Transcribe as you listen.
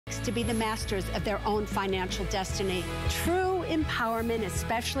takes to be the masters of their own financial destiny. True empowerment,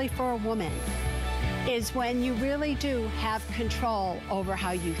 especially for a woman, is when you really do have control over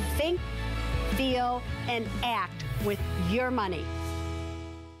how you think, feel, and act with your money.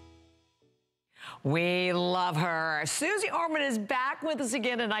 We love her. Suze Orman is back with us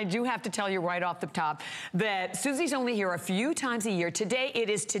again, and I do have to tell you right off the top that Susie's only here a few times a year. Today, it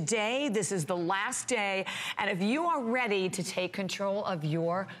is today. This is the last day, and if you are ready to take control of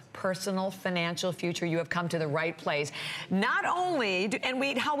your personal financial future, you have come to the right place. Not only,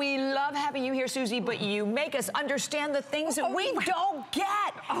 how we love having you here, Susie, but you make us understand the things that we don't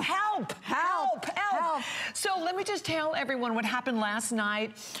get. Help. So let me just tell everyone what happened last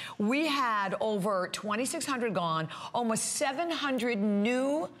night. We had over 2,600 gone, almost 700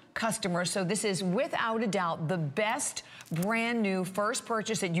 new customers. So this is without a doubt the best brand new first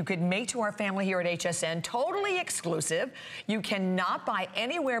purchase that you could make to our family here at HSN. Totally exclusive. You cannot buy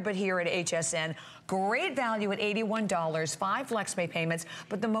anywhere but here at HSN. Great value at $81, 5 FlexPay payments.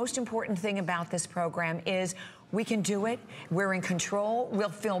 But the most important thing about this program is we can do it. We're in control. We'll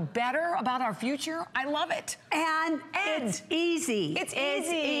feel better about our future. I love it. And it's easy. It's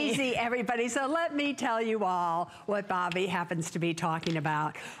easy, everybody. So let me tell you all what Bobby happens to be talking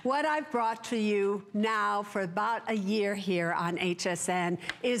about. What I've brought to you now for about a year here on HSN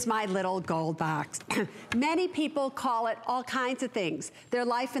is my little gold box. Many people call it all kinds of things. Their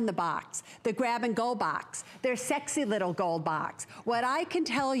life in the box, the grab and go box, their sexy little gold box. What I can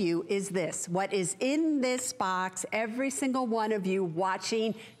tell you is this: what is in this box, every single one of you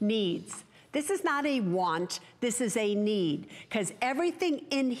watching needs. This is not a want, this is a need, because everything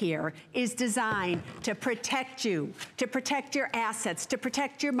in here is designed to protect you, to protect your assets, to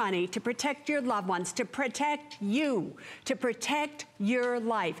protect your money, to protect your loved ones, to protect you, to protect your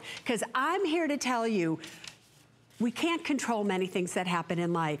life. Because I'm here to tell you, we can't control many things that happen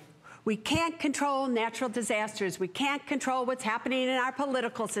in life. We can't control natural disasters. We can't control what's happening in our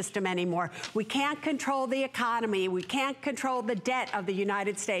political system anymore. We can't control the economy. We can't control the debt of the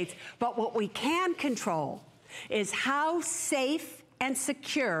United States. But what we can control is how safe and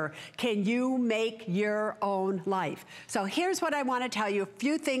secure can you make your own life. So here's what I want to tell you, a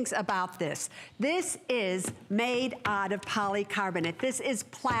few things about this. This is made out of polycarbonate. This is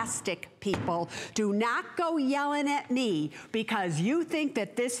plastic, people. Do not go yelling at me because you think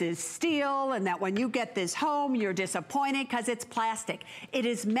that this is steel and that when you get this home, you're disappointed because it's plastic. It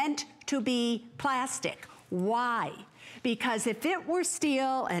is meant to be plastic. Why? Because if it were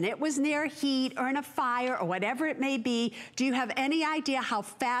steel and it was near heat or in a fire or whatever it may be, do you have any idea how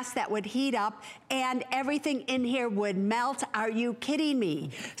fast that would heat up and everything in here would melt? Are you kidding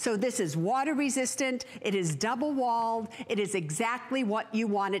me? So this is water resistant, it is double walled, it is exactly what you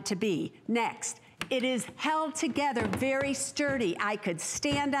want it to be. Next, it is held together very sturdy. I could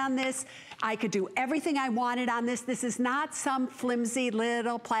stand on this. I could do everything I wanted on this. This is not some flimsy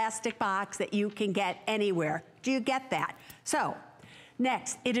little plastic box that you can get anywhere. Do you get that? So,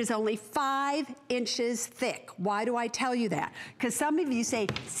 next, it is only 5 inches thick. Why do I tell you that? Because some of you say,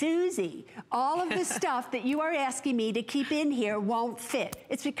 Susie, all of the stuff that you are asking me to keep in here won't fit.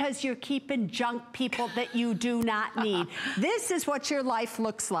 It's because you're keeping junk, people, that you do not need. This is what your life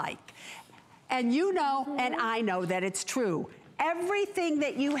looks like. And you know, and I know that it's true. Everything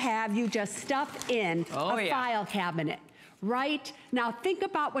that you have, you just stuff in a file cabinet, right? Now think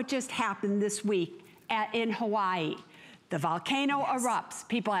about what just happened this week in Hawaii. The volcano erupts.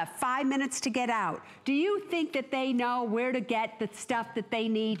 People have 5 minutes to get out. Do you think that they know where to get the stuff that they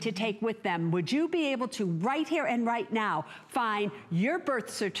need to take with them? Would you be able to, right here and right now, find your birth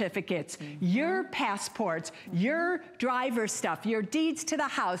certificates, your passports, your driver's stuff, your deeds to the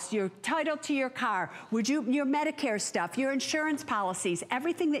house, your title to your car, your Medicare stuff, your insurance policies,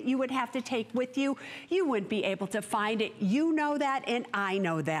 everything that you would have to take with you, you wouldn't be able to find it. You know that, and I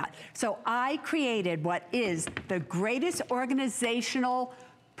know that. So I created what is the greatest organizational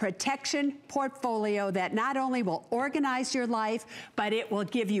protection portfolio that not only will organize your life, but it will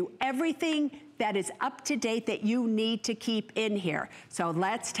give you everything that is up to date that you need to keep in here. So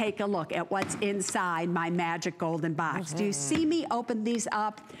let's take a look at what's inside my magic golden box. Do you see me open these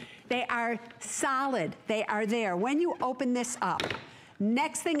up? They are solid. They are there. When you open this up,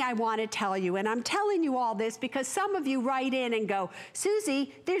 next thing I want to tell you, and I'm telling you all this because some of you write in and go,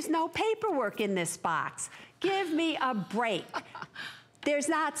 Susie, there's no paperwork in this box. Give me a break. There's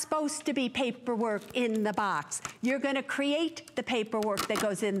not supposed to be paperwork in the box. You're going to create the paperwork that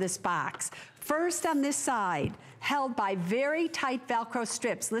goes in this box. First on this side, held by very tight Velcro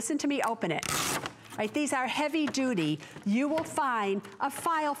strips. Listen to me open it. right? These are heavy duty. You will find a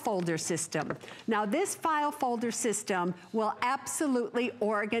file folder system. Now this file folder system will absolutely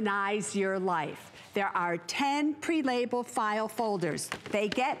organize your life. There are 10 pre-labeled file folders. They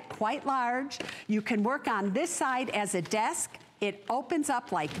get quite large. You can work on this side as a desk. It opens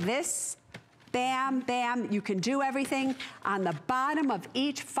up like this. Bam, bam, you can do everything. On the bottom of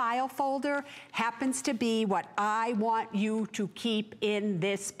each file folder happens to be what I want you to keep in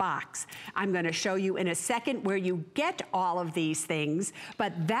this box. I'm gonna show you in a second where you get all of these things,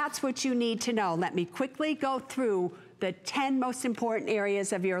 but that's what you need to know. Let me quickly go through the 10 most important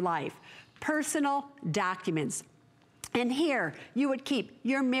areas of your life. Personal documents. And here, you would keep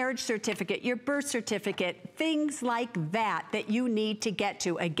your marriage certificate, your birth certificate, things like that that you need to get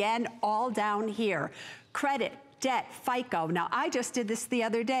to. Again, all down here. Credit, debt, FICO. Now, I just did this the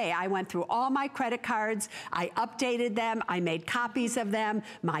other day. I went through all my credit cards. I updated them. I made copies of them.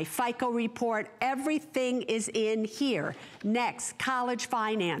 My FICO report, everything is in here. Next, college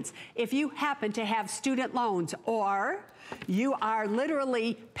finance. If you happen to have student loans or you are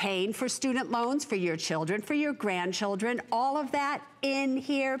literally paying for student loans for your children, for your grandchildren, all of that in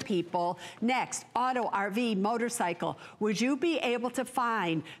here, people. Next, auto, RV, motorcycle. Would you be able to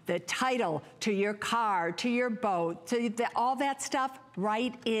find the title to your car, to your boat, to all that stuff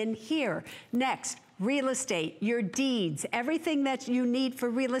right in here? Next, real estate, your deeds, everything that you need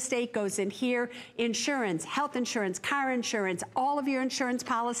for real estate goes in here. Insurance, health insurance, car insurance, all of your insurance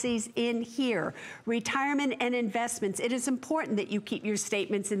policies in here. Retirement and investments. It is important that you keep your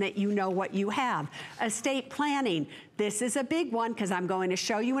statements and that you know what you have. Estate planning. This is a big one because I'm going to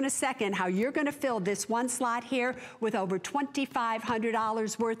show you in a second how you're going to fill this one slot here with over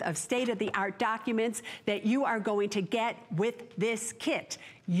 $2,500 worth of state-of-the-art documents that you are going to get with this kit.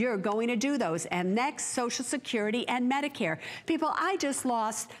 You're going to do those. And next, Social Security and Medicare. People, I just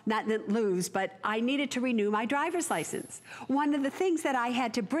lost, not lose, but I needed to renew my driver's license. One of the things that I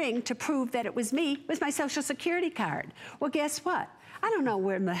had to bring to prove that it was me was my Social Security card. Well, guess what? I don't know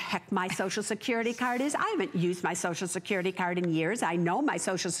where the heck my Social Security card is. I haven't used my Social Security card in years. I know my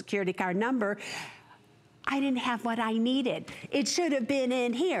Social Security card number. I didn't have what I needed. It should have been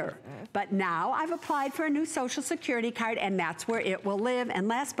in here. But now I've applied for a new Social Security card and that's where it will live. And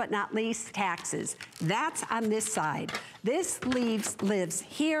last but not least, taxes. That's on this side. This lives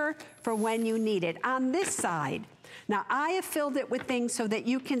here for when you need it. On this side, now, I have filled it with things so that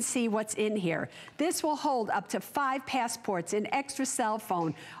you can see what's in here. This will hold up to 5 passports, an extra cell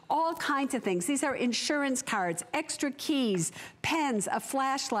phone, all kinds of things. These are insurance cards, extra keys, pens, a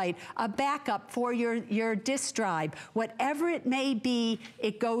flashlight, a backup for your disk drive. Whatever it may be,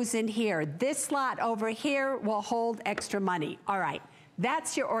 it goes in here. This slot over here will hold extra money. All right.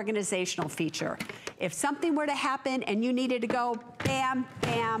 That's your organizational feature. If something were to happen and you needed to go, bam,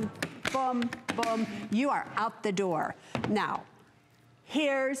 bam, boom, boom, you are out the door. Now,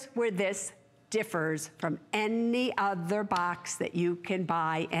 here's where this differs from any other box that you can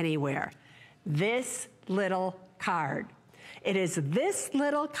buy anywhere. This little card. It is this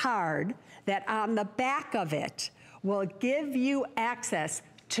little card that on the back of it will give you access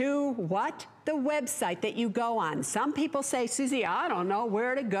to what? The website that you go on. Some people say, Susie, I don't know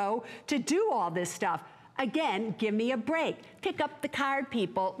where to go to do all this stuff. Again, give me a break. Pick up the card,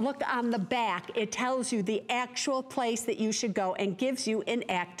 people. Look on the back. It tells you the actual place that you should go and gives you an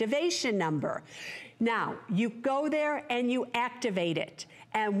activation number. Now, you go there and you activate it.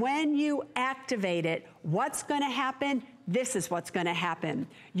 And when you activate it, what's going to happen? This is what's going to happen.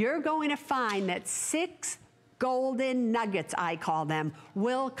 You're going to find that 6 golden nuggets, I call them,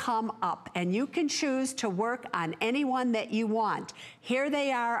 will come up, and you can choose to work on any one that you want. Here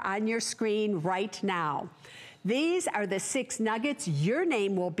they are on your screen right now. These are the 6 nuggets. Your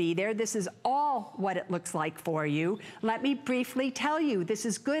name will be there. This is all what it looks like for you. Let me briefly tell you, this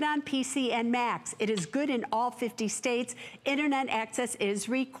is good on PC and Macs. It is good in all 50 states. Internet access is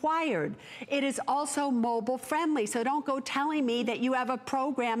required. It is also mobile friendly, so don't go telling me that you have a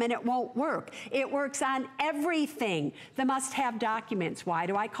program and it won't work. It works on everything. The must-have documents. Why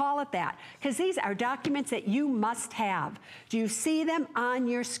do I call it that? Because these are documents that you must have. Do you see them on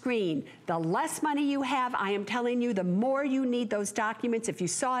your screen? The less money you have, I am telling you, the more you need those documents. If you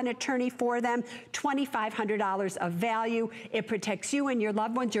saw an attorney for them, $2,500 of value. It protects you and your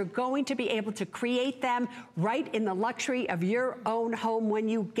loved ones. You're going to be able to create them right in the luxury of your own home when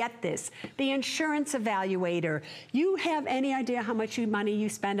you get this. The insurance evaluator. You have any idea how much money you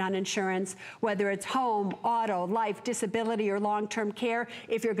spend on insurance, whether it's home, auto, life, disability, or long-term care?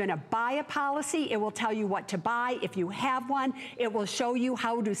 If you're going to buy a policy, it will tell you what to buy. If you have one, it will show you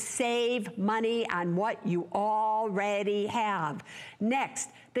how to save money on what you owe already have. Next,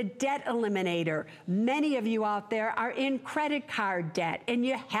 the debt eliminator. Many of you out there are in credit card debt, and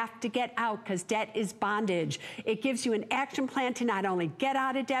you have to get out because debt is bondage. It gives you an action plan to not only get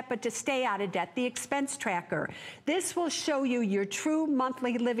out of debt, but to stay out of debt. The expense tracker. This will show you your true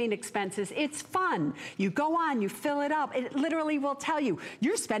monthly living expenses. It's fun. You go on, you fill it up. It literally will tell you,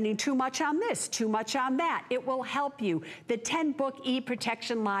 you're spending too much on this, too much on that. It will help you. The 10-book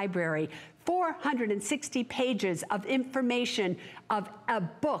e-protection library. 460 pages of information of a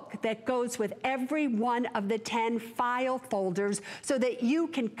book that goes with every one of the 10 file folders so that you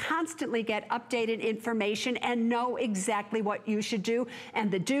can constantly get updated information and know exactly what you should do,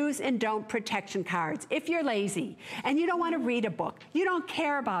 and the do's and don't protection cards. If you're lazy and you don't want to read a book, you don't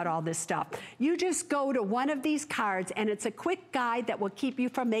care about all this stuff, you just go to one of these cards and it's a quick guide that will keep you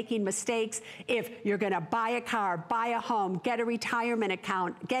from making mistakes if you're going to buy a car, buy a home, get a retirement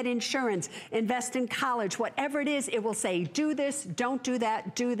account, get insurance, invest in college, whatever it is, it will say, do this, don't do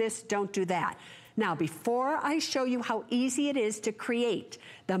that, do this, don't do that. Now, before I show you how easy it is to create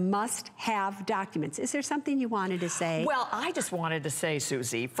the must-have documents, is there something you wanted to say? Well, I just wanted to say,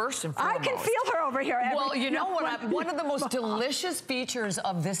 Susie, first and foremost. I can feel her over here. Well, you know what? One of the most delicious features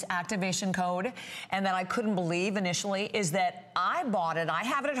of this activation code, and that I couldn't believe initially, is that I bought it. I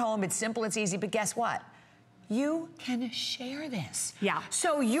have it at home. It's simple. It's easy. But guess what? You can share this. Yeah.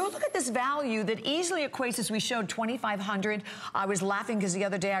 So you look at this value that easily equates, as we showed, $2,500. I was laughing because the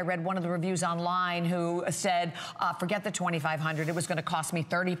other day I read one of the reviews online who said, forget the $2,500. It was going to cost me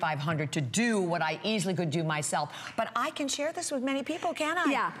 $3,500 to do what I easily could do myself. But I can share this with many people, can I?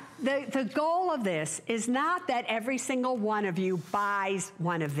 Yeah. The goal of this is not that every single one of you buys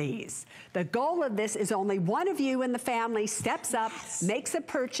one of these. The goal of this is only one of you in the family steps up, makes a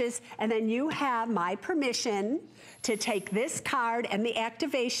purchase, and then you have my permission to take this card and the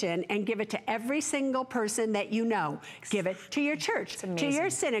activation and give it to every single person that you know. Give it to your church, to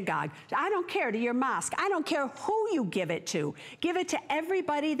your synagogue. I don't care, to your mosque. I don't care who you give it to. Give it to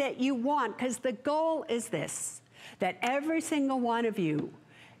everybody that you want, because the goal is this, that every single one of you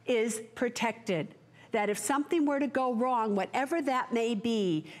is protected. That if something were to go wrong, whatever that may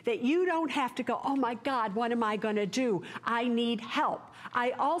be, that you don't have to go, oh my God, what am I going to do? I need help.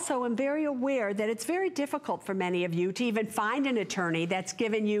 I also am very aware that it's very difficult for many of you to even find an attorney that's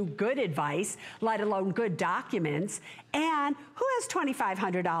given you good advice, let alone good documents. And who has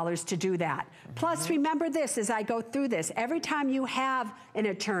 $2,500 to do that? Plus, remember this as I go through this. Every time you have an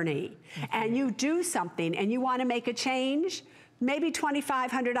attorney and you do something and you want to make a change, maybe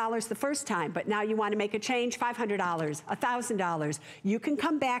 $2,500 the first time, but now you want to make a change, $500, $1,000. You can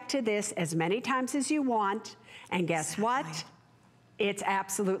come back to this as many times as you want, and guess what? It's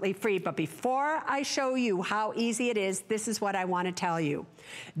absolutely free. But before I show you how easy it is, this is what I want to tell you.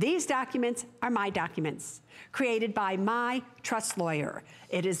 These documents are my documents, created by my trust lawyer.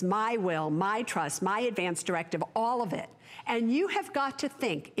 It is my will, my trust, my advance directive, all of it. And you have got to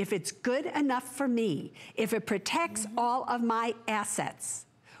think, if it's good enough for me, if it protects all of my assets,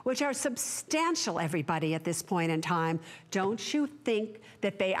 which are substantial, everybody, at this point in time, don't you think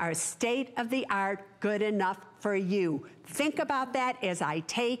that they are state-of-the-art, good enough for you? Think about that as I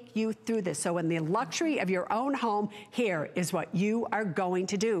take you through this. So in the luxury of your own home, here is what you are going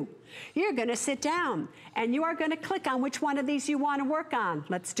to do. You're going to sit down and you are going to click on which one of these you want to work on.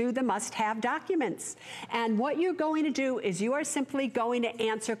 Let's do the must-have documents. And what you're going to do is you are simply going to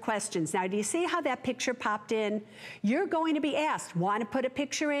answer questions. Now, do you see how that picture popped in? You're going to be asked, want to put a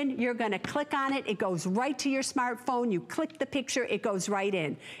picture in? You're going to click on it. It goes right to your smartphone. You click the picture. It goes right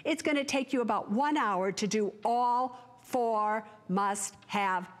in. It's going to take you about 1 hour to do all 4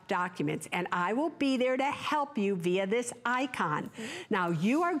 must-have documents, and I will be there to help you via this icon. Now,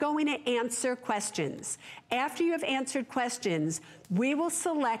 you are going to answer questions. After you have answered questions, we will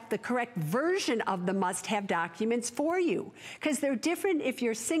select the correct version of the must-have documents for you, because they're different if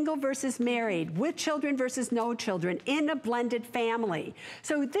you're single versus married, with children versus no children, in a blended family.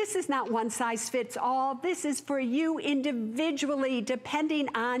 So this is not one size fits all. This is for you individually, depending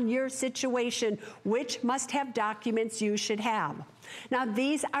on your situation, which must-have documents you should have. Now,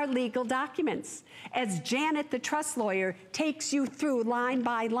 these are legal documents. As Janet, the trust lawyer, takes you through line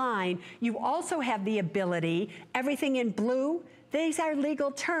by line, you also have the ability, everything in blue, these are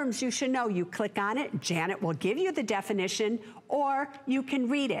legal terms you should know. You click on it, Janet will give you the definition, or you can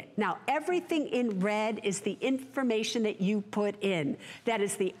read it. Now, everything in red is the information that you put in. That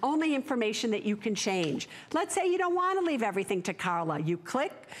is the only information that you can change. Let's say you don't want to leave everything to Carla. You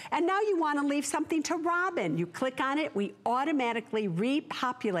click, and now you want to leave something to Robin. You click on it, we automatically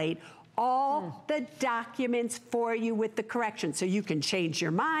repopulate all the documents for you with the correction. So you can change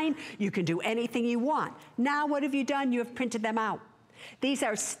your mind, you can do anything you want. Now what have you done? You have printed them out. These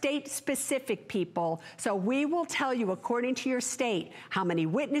are state-specific, people, so we will tell you, according to your state, how many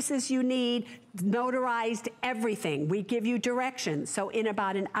witnesses you need, notarized everything. We give you directions. So in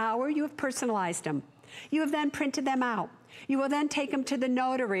about an hour, you have personalized them. You have then printed them out. You will then take them to the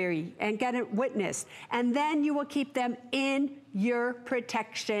notary and get it witnessed, and then you will keep them in your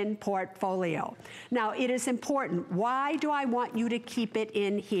protection portfolio. Now, it is important. Why do I want you to keep it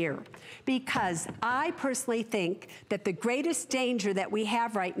in here? Because I personally think that the greatest danger that we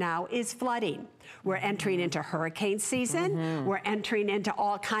have right now is flooding. We're entering into hurricane season. We're entering into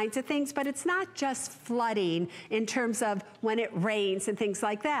all kinds of things, but it's not just flooding in terms of when it rains and things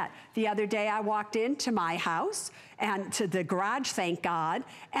like that. The other day I walked into my house and to the garage, thank God,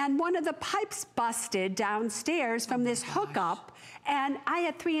 and one of the pipes busted downstairs from this hookup, and I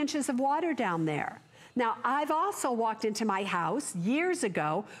had 3 inches of water down there. Now, I've also walked into my house years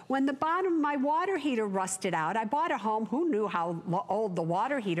ago when the bottom of my water heater rusted out. I bought a home, who knew how old the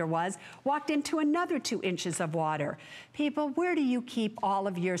water heater was, walked into another 2 inches of water. People, where do you keep all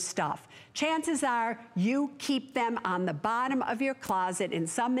of your stuff? Chances are you keep them on the bottom of your closet in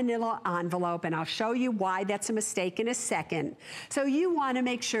some manila envelope, and I'll show you why that's a mistake in a second. So you want to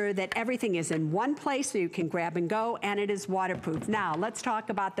make sure that everything is in one place so you can grab and go, and it is waterproof. Now, let's talk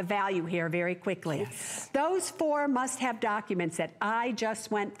about the value here very quickly. Yes. Those 4 must-have documents that I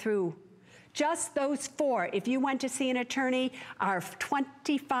just went through, just those 4, if you went to see an attorney, are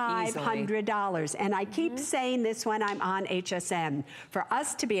 $2,500. And I keep saying this when I'm on HSN. For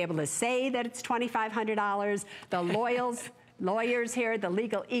us to be able to say that it's $2,500, the lawyers here, the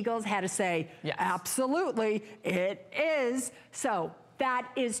legal eagles, had to say, yes, absolutely, it is. So that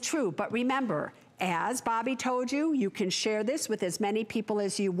is true. But remember, as Bobby told you, you can share this with as many people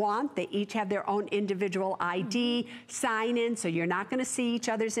as you want. They each have their own individual ID, sign in, so you're not going to see each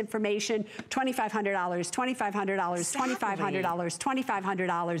other's information. $2,500, $2,500, $2,500,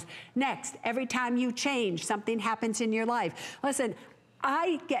 $2,500. Next, every time you change, something happens in your life. Listen,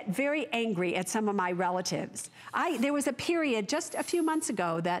 I get very angry at some of my relatives. There was a period just a few months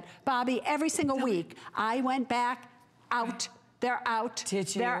ago that, Bobby, every single week, I went back out. They're out.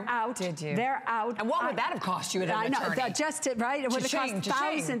 Did you? They're out. Did you? They're out. And what would that have cost you at an attorney? I know, right? It would have cost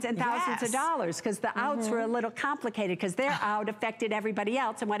thousands and thousands of dollars, because the outs were a little complicated, because their out affected everybody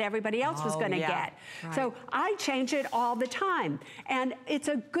else and what everybody else was going to get. Right. So I change it all the time. And it's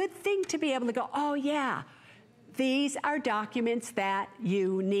a good thing to be able to go, oh yeah, these are documents that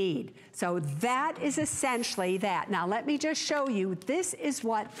you need. So that is essentially that. Now let me just show you, this is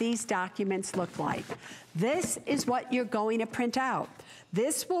what these documents look like. This is what you're going to print out.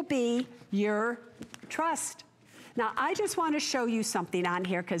 This will be your trust. Now, I just want to show you something on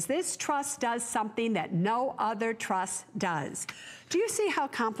here, because this trust does something that no other trust does. Do you see how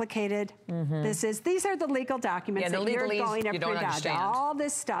complicated this is? These are the legal documents that you're going to print out. All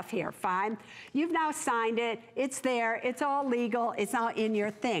this stuff here, fine. You've now signed it. It's there. It's all legal. It's now in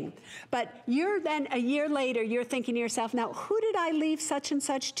your thing. But you're then, a year later, you're thinking to yourself, now, who did I leave such and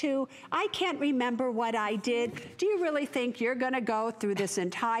such to? I can't remember what I did. Do you really think you're going to go through this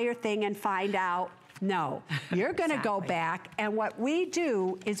entire thing and find out? No, you're going to go back, and what we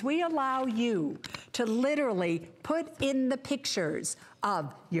do is we allow you to literally put in the pictures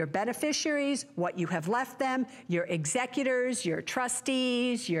of your beneficiaries, what you have left them, your executors, your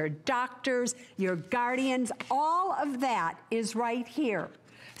trustees, your doctors, your guardians. All of that is right here.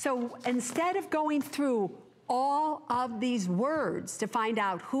 So instead of going through all of these words to find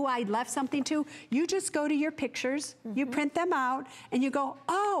out who I left something to, you just go to your pictures, you print them out, and you go,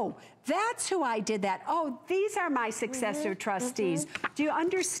 oh, that's who I did that. Oh, these are my successor trustees. Do you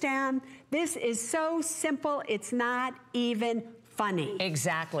understand? This is so simple, it's not even funny.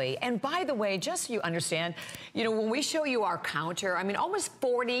 Exactly. And by the way, just so you understand, you know, when we show you our counter, I mean, almost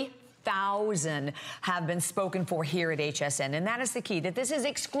 40,000 have been spoken for here at HSN, and that is the key, that this is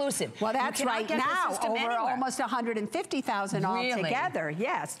exclusive. Well, that's right now, over almost 150,000 altogether.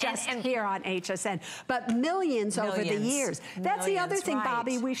 Yes, just here on HSN, but millions over the years. That's the other thing,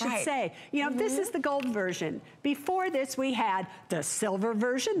 Bobby, we should say. You know, this is the gold version. Before this, we had the silver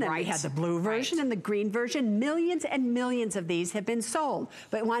version, then we had the blue version and the green version. Millions and millions of these have been sold.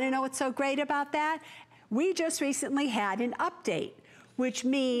 But want to know what's so great about that? We just recently had an update. which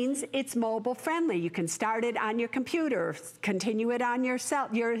means it's mobile friendly. You can start it on your computer, continue it on your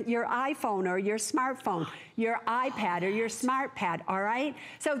iPhone or your smartphone, your iPad or your smart pad, all right?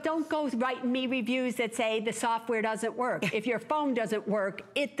 So don't go writing me reviews that say the software doesn't work. If your phone doesn't work,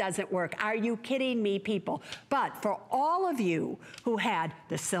 it doesn't work. Are you kidding me, people? But for all of you who had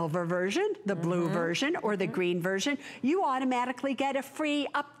the silver version, the blue version, or the green version, you automatically get a free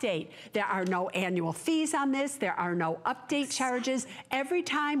update. There are no annual fees on this. There are no update charges. Every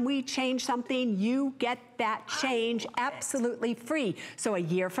time we change something, you get that change absolutely free. So a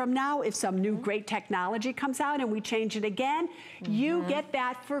year from now, if some new great technology comes out and we change it again, you get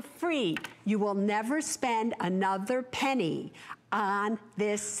that for free. You will never spend another penny on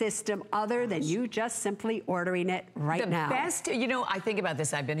this system other than you just simply ordering it right now. The best, you know, I think about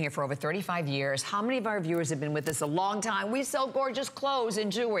this. I've been here for over 35 years. How many of our viewers have been with us a long time? We sell gorgeous clothes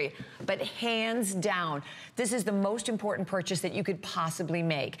and jewelry, but hands down, this is the most important purchase that you could possibly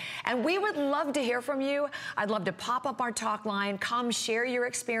make. And we would love to hear from you. I'd love to pop up our talk line, come share your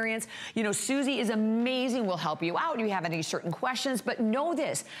experience. You know, Suze is amazing. We'll help you out. You have any certain questions, but know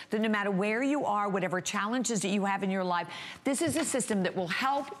this, that no matter where you are, whatever challenges that you have in your life, this is a system that will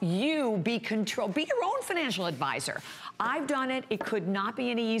help you be your own financial advisor. I've done it. It could not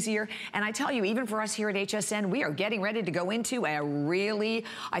be any easier. And I tell you, even for us here at HSN, we are getting ready to go into a really,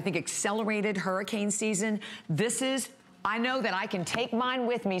 I think, accelerated hurricane season. I know that I can take mine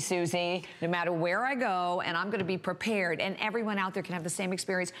with me, Suze, no matter where I go, and I'm going to be prepared, and everyone out there can have the same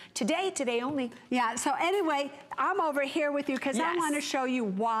experience. Today only. Yeah, so anyway, I'm over here with you because I want to show you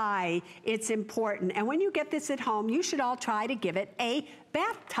why it's important. And when you get this at home, you should all try to give it a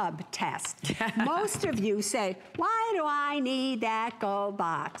bathtub test. Most of you say, why do I need that gold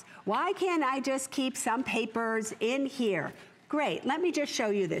box? Why can't I just keep some papers in here? Great, let me just show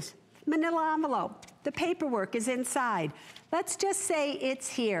you this. Manila envelope. The paperwork is inside. Let's just say it's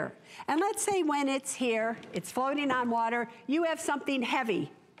here. And let's say when it's here, it's floating on water, you have something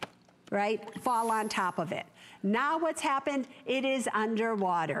heavy, right, fall on top of it. Now what's happened, it is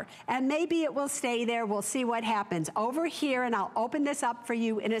underwater. And maybe it will stay there. We'll see what happens. Over here, and I'll open this up for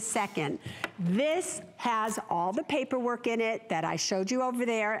you in a second. This has all the paperwork in it that I showed you over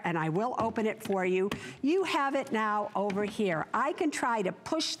there, and I will open it for you. You have it now over here. I can try to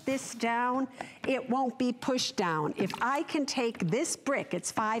push this down. It won't be pushed down. If I can take this brick,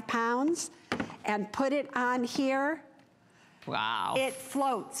 it's 5 pounds, and put it on here, wow. It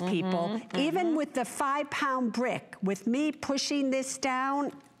floats, people. Even with the 5-pound brick, with me pushing this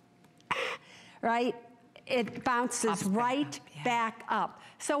down, right, it bounces right back up.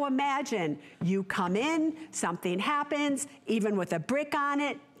 So imagine you come in, something happens, even with a brick on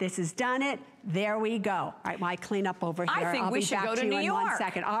it, this has done it, there we go. All right, well, I clean up over here. I think we should go to New York. In 1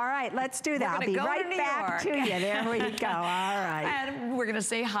 second. All right, let's do that. I'll be right back to you. There we go. All right. And we're going to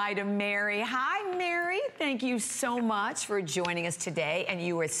say hi to Mary. Hi, Mary. Thank you so much for joining us today. And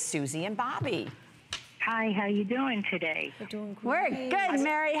you are Suze and Bobby. Hi, how you doing today? We're doing great. We're good,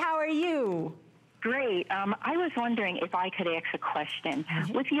 Mary. How are you? Great. I was wondering if I could ask a question.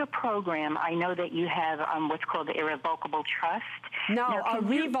 With your program, I know that you have what's called the irrevocable trust. No, now, a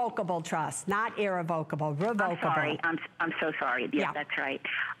revocable trust, not irrevocable, revocable. I'm sorry. I'm so sorry. Yeah, that's right.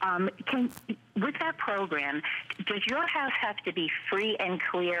 With that program, does your house have to be free and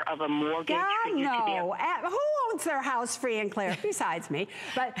clear of a mortgage? God, no. Who owns their house free and clear besides me?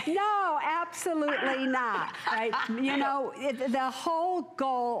 But no, absolutely not. Right? You know, the whole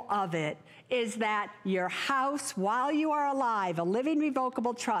goal of it is that your house, while you are alive, a living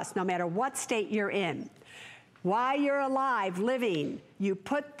revocable trust, no matter what state you're in, while you're alive, living, you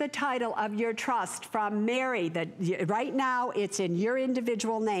put the title of your trust from Mary, that right now it's in your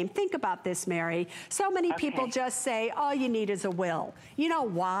individual name. Think about this, Mary. So many people just say, all you need is a will. You know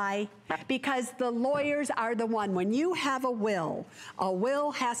why? Because the lawyers are the one. When you have a will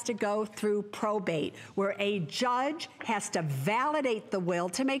has to go through probate, where a judge has to validate the will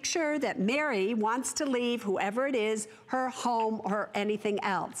to make sure that Mary wants to leave whoever it is, her home or anything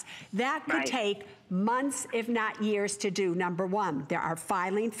else. That could take months, if not years, to do. Number one, there are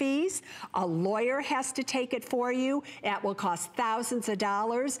filing fees. A lawyer has to take it for you. That will cost thousands of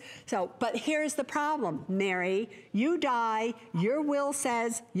dollars. So, but here's the problem, Mary. You die, your will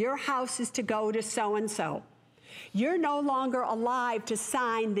says your house is to go to so-and-so. You're no longer alive to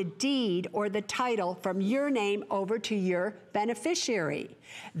sign the deed or the title from your name over to your beneficiary.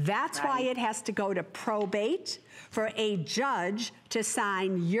 That's why it has to go to probate for a judge to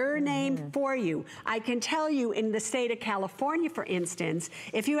sign your name for you. I can tell you in the state of California, for instance,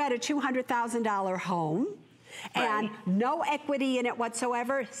 if you had a $200,000 home and no equity in it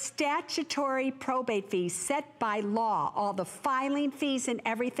whatsoever. Statutory probate fees set by law, all the filing fees and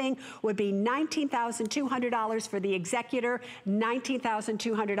everything would be $19,200 for the executor,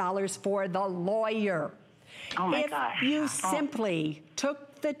 $19,200 for the lawyer. Oh my gosh. If you simply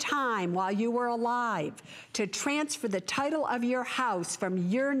took the time while you were alive to transfer the title of your house from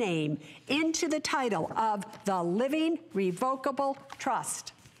your name into the title of the living revocable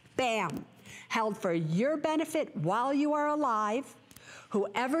trust, bam, held for your benefit while you are alive,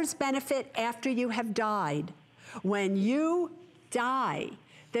 whoever's benefit after you have died. When you die,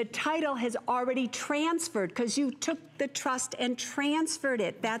 the title has already transferred because you took the trust and transferred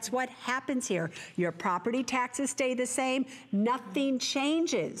it. That's what happens here. Your property taxes stay the same. Nothing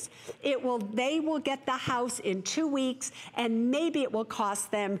changes. They will get the house in 2 weeks, and maybe it will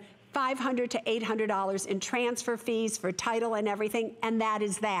cost them $500 to $800 in transfer fees for title and everything, and that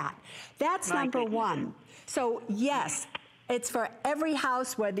is that. That's number one. So yes, it's for every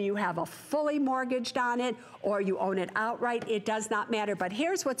house, whether you have a fully mortgaged on it or you own it outright, it does not matter. But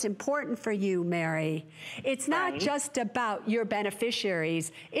here's what's important for you, Mary. It's not just about your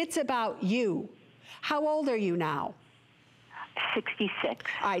beneficiaries, it's about you. How old are you now? 66.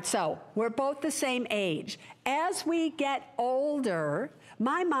 All right, so we're both the same age. As we get older,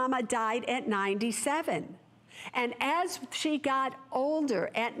 my mama died at 97. And as she got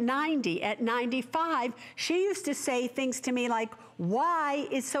older, at 90, at 95, she used to say things to me like, why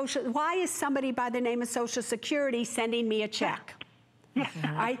is somebody by the name of Social Security sending me a check?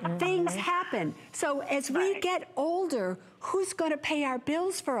 Right? Things happen. So as we get older, who's going to pay our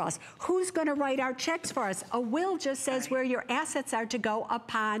bills for us? Who's going to write our checks for us? A will just says where your assets are to go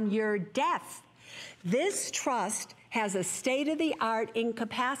upon your death. This trust has a state-of-the-art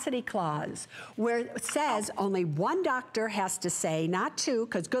incapacity clause where it says only one doctor has to say, not two,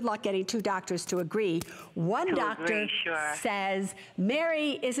 because good luck getting two doctors to agree. One doctor says,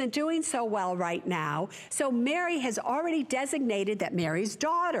 Mary isn't doing so well right now, so Mary has already designated that Mary's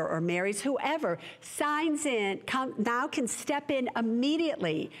daughter or Mary's whoever signs in, now can step in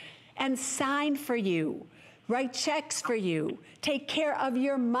immediately and sign for you, write checks for you, take care of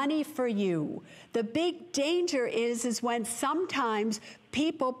your money for you. The big danger is when sometimes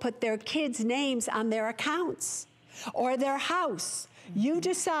people put their kids' names on their accounts or their house. You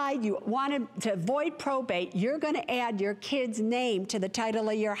decide you want to avoid probate, you're going to add your kid's name to the title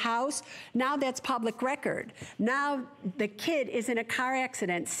of your house. Now that's public record. Now the kid is in a car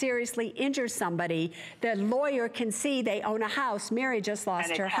accident, seriously injures somebody. The lawyer can see they own a house. Mary just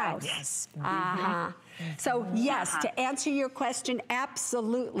lost her house. Yes. So yes, to answer your question,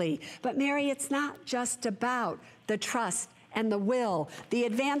 absolutely. But Mary, it's not just about the trust and the will. The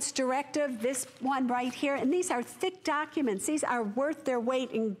advance directive, this one right here, and these are thick documents. These are worth their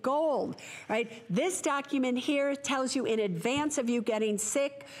weight in gold, right? This document here tells you in advance of you getting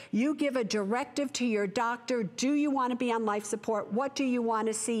sick, you give a directive to your doctor. Do you want to be on life support? What do you want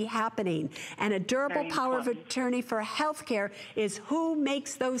to see happening? And a durable power of attorney for health care is who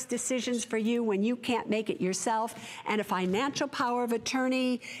makes those decisions for you when you can't make it yourself. And a financial power of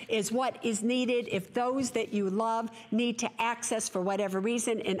attorney is what is needed if those that you love need to access for whatever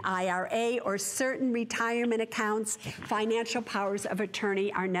reason an IRA or certain retirement accounts. Financial powers of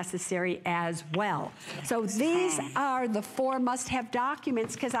attorney are necessary as well. So these are the 4 must-have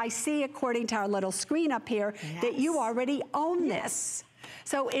documents, because I see, according to our little screen up here, that you already own this.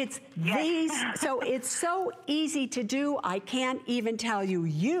 So it's these, so it's so easy to do, I can't even tell you.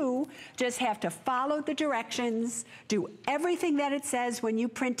 You just have to follow the directions, do everything that it says when you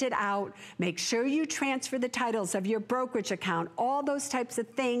print it out, make sure you transfer the titles of your brokerage account, all those types of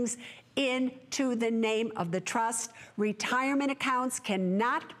things into the name of the trust. Retirement accounts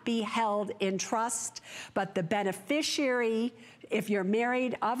cannot be held in trust, but the beneficiary, if you're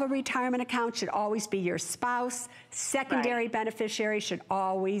married, of a retirement account should always be your spouse. Secondary beneficiary should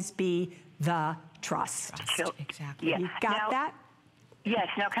always be the trust. Exactly. You got that? Yes.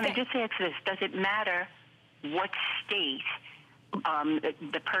 Now, can I just ask this? Does it matter what state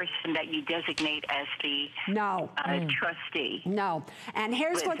the person that you designate as the trustee? No. And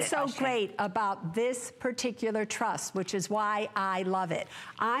here's what's so great about this particular trust, which is why I love it.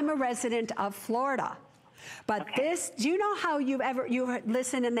 I'm a resident of Florida. But this, do you know how you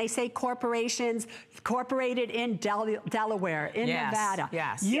listen and they say corporations, incorporated in Delaware, in Nevada.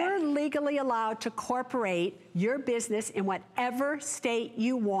 You're legally allowed to incorporate your business in whatever state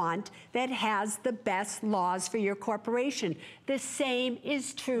you want that has the best laws for your corporation. The same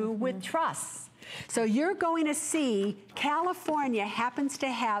is true with trusts. So you're going to see California happens to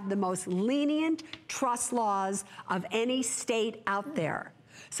have the most lenient trust laws of any state out there.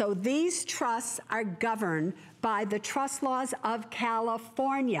 So these trusts are governed by the trust laws of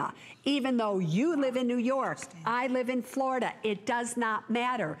California. Even though you live in New York, I live in Florida, it does not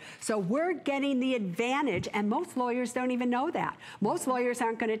matter. So we're getting the advantage, and most lawyers don't even know that. Most lawyers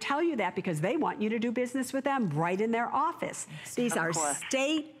aren't going to tell you that because they want you to do business with them right in their office. These are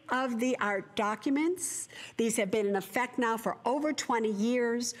state-of-the-art documents. These have been in effect now for over 20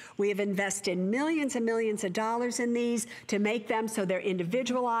 years. We have invested millions and millions of dollars in these to make them so they're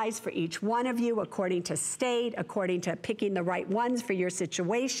individualized for each one of you according to state, according to picking the right ones for your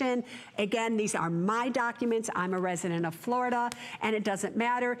situation. Again, these are my documents. I'm a resident of Florida, and it doesn't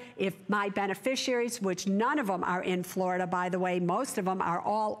matter if my beneficiaries, which none of them are in Florida, by the way, most of them are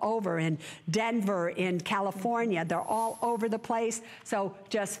all over in Denver, in California. They're all over the place. So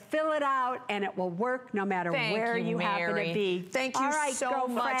just fill it out, and it will work no matter where you happen to be. Thank you so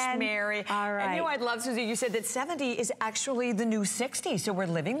much, Mary. All right. And you know what I'd love, Susie, you said that 70 is actually the new 60, so we're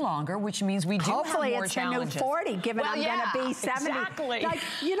living longer, which means we do have more challenges. Hopefully it's the new 40, given I'm going to be 70. Exactly. Like,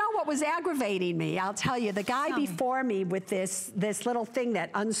 you know what was aggravating me? I'll tell you, the guy before me with this little thing that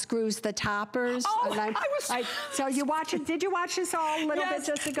unscrews the toppers. Oh, so you watch it? Did you watch this all a little bit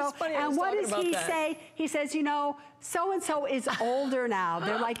just ago? And what does he say? He says, you know, so-and-so is older now.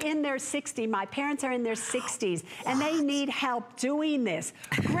 They're like in their 60s. My parents are in their 60s, and they need help doing this.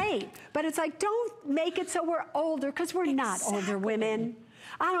 Great, but it's like, don't make it so we're older, because we're not older women.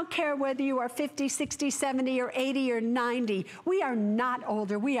 I don't care whether you are 50, 60, 70, or 80, or 90. We are not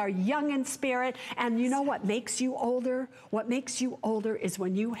older. We are young in spirit. And you know what makes you older? What makes you older is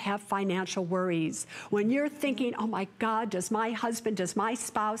when you have financial worries. When you're thinking, oh my God, does my husband, does my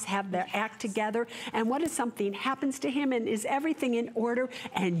spouse have their act together? And what if something happens to him, and is everything in order?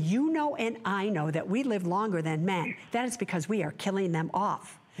 And you know and I know that we live longer than men. That is because we are killing them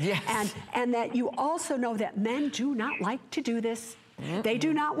off. Yes. And that you also know that men do not like to do this. They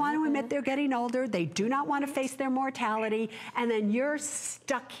do not want to admit they're getting older. They do not want to face their mortality. And then you're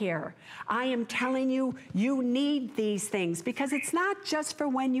stuck here. I am telling you, you need these things, because it's not just for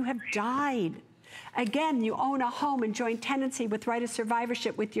when you have died. Again, you own a home and joint tenancy with right of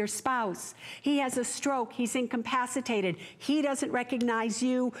survivorship with your spouse. He has a stroke. He's incapacitated. He doesn't recognize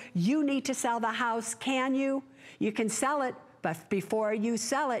you. You need to sell the house. Can you? You can sell it. But before you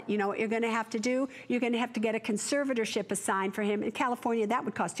sell it, you know what you're going to have to do? You're going to have to get a conservatorship assigned for him. In California, that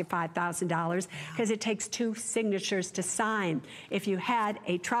would cost you $5,000 because it takes 2 signatures to sign. If you had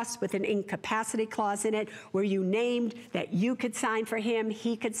a trust with an incapacity clause in it where you named that you could sign for him,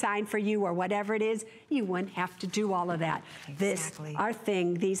 he could sign for you, or whatever it is, you wouldn't have to do all of that. Exactly.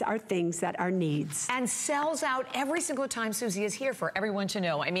 These are things that are needs. And sells out every single time Susie is here for everyone to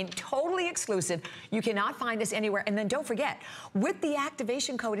know. I mean, totally exclusive. You cannot find this anywhere. And then don't forget, with the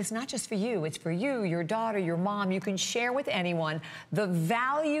activation code, it's not just for you. It's for you, your daughter, your mom. You can share with anyone. The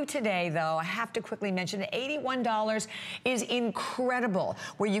value today, though, I have to quickly mention, $81 is incredible,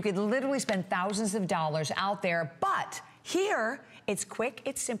 where you could literally spend thousands of dollars out there. But here, it's quick,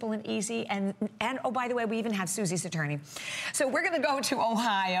 it's simple and easy, and oh, by the way, we even have Susie's attorney. So we're gonna go to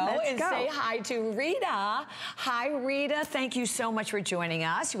Ohio and say hi to Rita. Hi, Rita, thank you so much for joining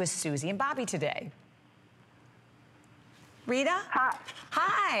us. You with Susie and Bobby today. Rita? Hi.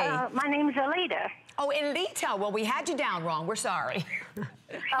 Hi. My name's Alita. Oh, Alita. Well, we had you down wrong. We're sorry.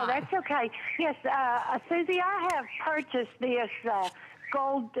 Oh, that's okay. Yes, Susie, I have purchased this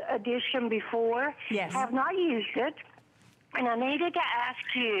gold edition before. Yes. Have not used it. And I needed to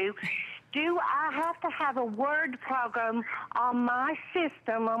ask you, do I have to have a Word program on my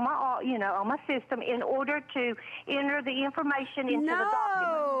system, on my system, in order to enter the information into the document?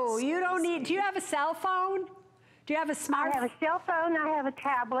 No, you don't need. Do you have a cell phone? Do you have a smartphone? I have a cell phone, I have a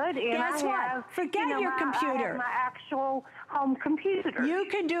tablet, and Guess what? Forget your computer. I have my actual home computer. You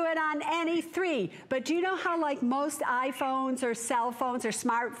can do it on any 3, but do you know how, like, most iPhones or cell phones or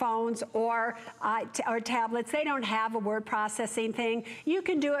smartphones or tablets, they don't have a word processing thing? You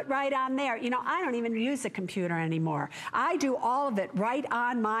can do it right on there. You know, I don't even use a computer anymore. I do all of it right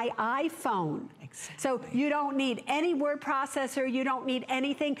on my iPhone. So you don't need any word processor, you don't need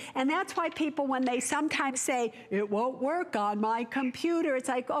anything. And that's why people, when they sometimes say, it won't work on my computer, it's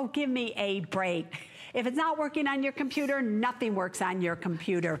like, oh, give me a break. If it's not working on your computer, nothing works on your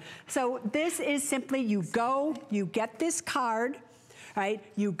computer. So this is simply, you go, you get this card, right?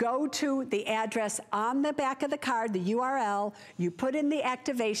 You go to the address on the back of the card, the URL, you put in the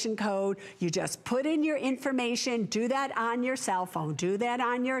activation code, you just put in your information, do that on your cell phone, do that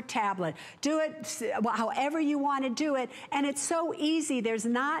on your tablet, do it however you want to do it, and it's so easy. There's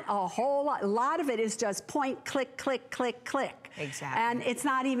not a whole lot. A lot of it is just point, click, click, click, click. Exactly. And it's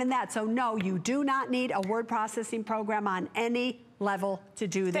not even that. So no, you do not need a word processing program on any level to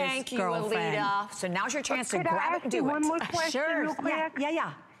do this, Thank you, girlfriend. Alita. So now's your chance to grab it and do it. One more question Sure. real quick?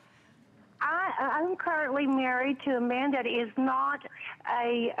 Yeah. I'm currently married to a man that is not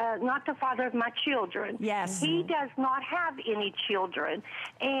the father of my children. Yes. He does not have any children,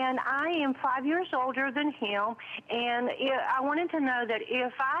 and I am 5 years older than him. And I wanted to know that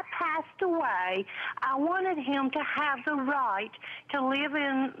if I passed away, I wanted him to have the right to live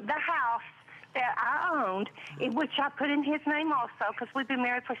in the house that I owned, in which I put in his name also, because we've been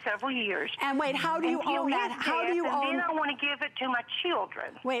married for several years. And wait, how do you own that? How do you own? And then I want to give it to my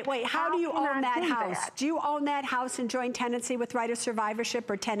children. Wait, how do you own that house? Do you own that house in joint tenancy with right of survivorship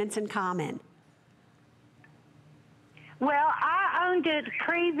or tenants in common? Well, I owned it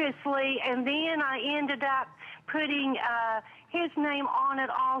previously, and then I ended up putting his name on it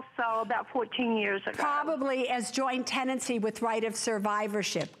also about 14 years ago. Probably as joint tenancy with right of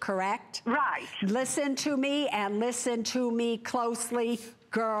survivorship, correct? Right. Listen to me and listen to me closely,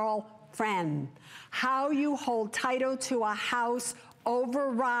 girlfriend. How you hold title to a house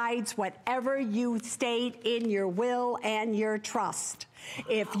overrides whatever you state in your will and your trust.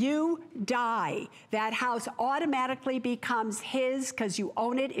 If you die, that house automatically becomes his because you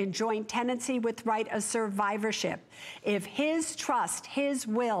own it in joint tenancy with right of survivorship. If his trust, his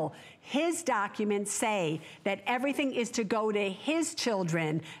will, his documents say that everything is to go to his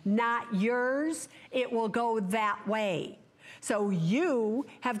children, not yours, it will go that way. So you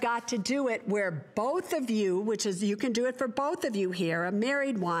have got to do it where both of you, which is you can do it for both of you here, a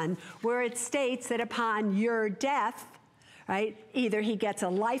married one, where it states that upon your death, right, either he gets a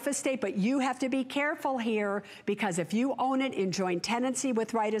life estate, but you have to be careful here because if you own it in joint tenancy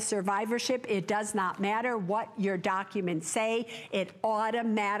with right of survivorship, it does not matter what your documents say. It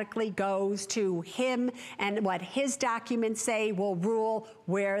automatically goes to him, and what his documents say will rule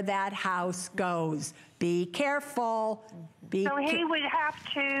where that house goes. Be careful. So he would have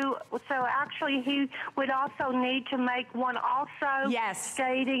to, so actually he would also need to make one also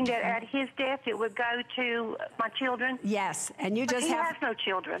stating that at his death it would go to my children? Yes, and you just he has no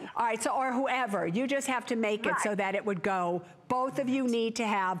children. All right, so or whoever, you just have to make it so that it would go. Both of you need to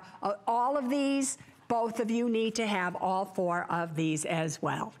have all of these. Both of you need to have all 4 of these as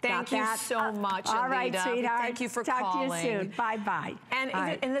well. Thank you so much, Alita. All right, sweetheart. Thank you for calling. calling. Talk to you soon. Bye-bye.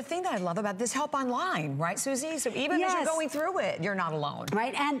 And the thing that I love about this, help online, right, Susie? So even as you're going through it, you're not alone.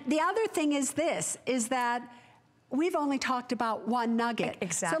 Right, and the other thing is this, is that we've only talked about one nugget.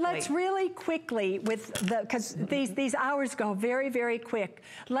 Exactly. So let's really quickly, because these hours go very, very quick,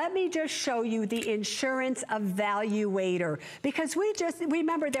 let me just show you the insurance evaluator. Because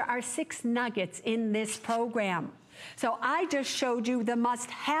remember there are 6 nuggets in this program. So I just showed you the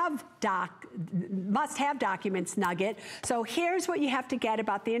must-have documents nugget. So here's what you have to get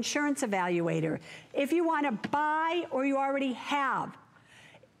about the insurance evaluator. If you want to buy or you already have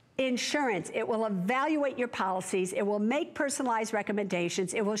insurance, it will evaluate your policies, it will make personalized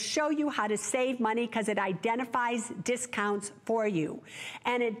recommendations, it will show you how to save money because it identifies discounts for you.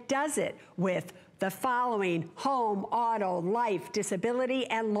 And it does it with the following: home, auto, life, disability,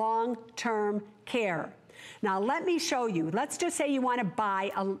 and long-term care. Now, let me show you. Let's just say you want to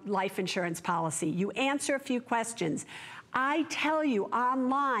buy a life insurance policy. You answer a few questions. I tell you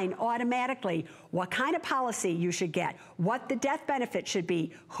online automatically what kind of policy you should get, what the death benefit should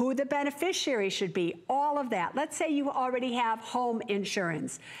be, who the beneficiary should be, all of that. Let's say you already have home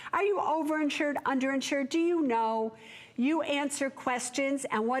insurance. Are you overinsured, underinsured? Do you know? You answer questions,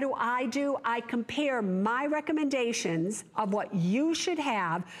 and what do? I compare my recommendations of what you should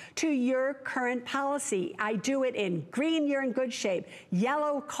have to your current policy. I do it in green, you're in good shape,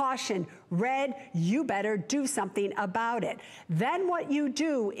 yellow, caution, red, you better do something about it. Then what you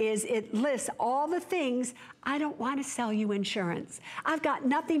do is it lists all the things. I don't want to sell you insurance. I've got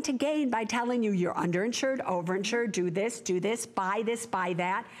nothing to gain by telling you you're underinsured, overinsured, do this, buy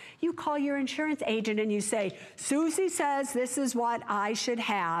that. You call your insurance agent and you say, Susie says this is what I should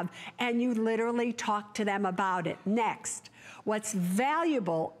have, and you literally talk to them about it. Next. What's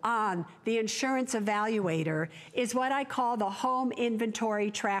valuable on the insurance evaluator is what I call the home inventory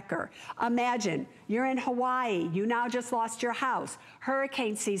tracker. Imagine you're in Hawaii, you now just lost your house,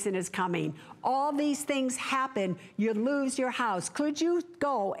 hurricane season is coming, all these things happen, you lose your house. Could you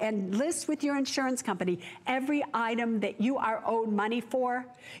go and list with your insurance company every item that you are owed money for?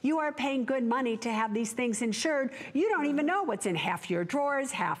 You are paying good money to have these things insured. You don't even know what's in half your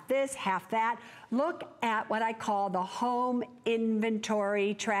drawers, half this, half that. look at what I call the home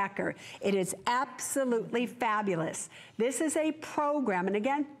inventory tracker. It is absolutely fabulous. This is a program, and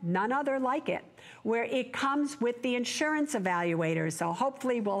again, none other like it, where it comes with the insurance evaluator. So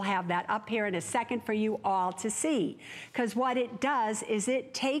hopefully we'll have that up here in a second for you all to see. Because what it does is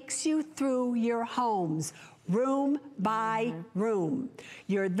it takes you through your homes, room by room.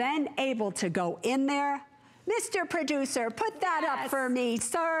 You're then able to go in there. Mr. Producer, put that up for me,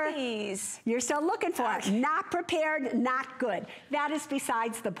 sir. Please. You're still looking for it. Not prepared, not good. That is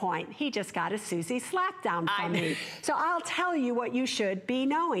besides the point. He just got a Susie slap down from me. So I'll tell you what you should be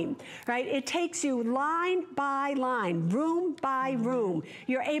knowing, right? It takes you line by line, room by room.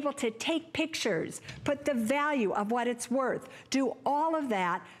 You're able to take pictures, put the value of what it's worth, do all of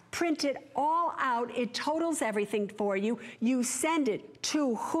that, print it all out. It totals everything for you. You send it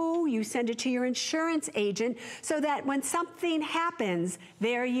to who? You send it to your insurance agent so that when something happens,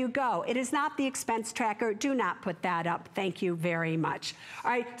 there you go. It is not the expense tracker. Do not put that up. Thank you very much.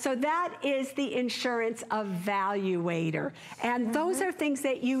 All right, so that is the insurance evaluator. And those are things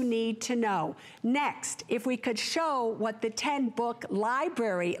that you need to know. Next, if we could show what the 10-book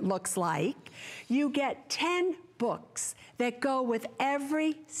library looks like, you get 10 books that go with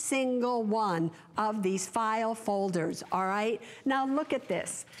every single one of these file folders, all right? Now look at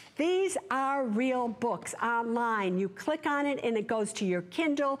this. These are real books online. You click on it and it goes to your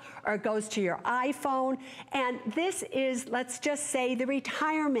Kindle or it goes to your iPhone. And this is, let's just say, the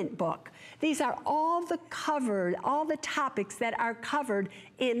retirement book. These are all the topics that are covered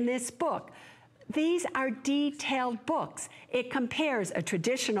in this book. These are detailed books. It compares a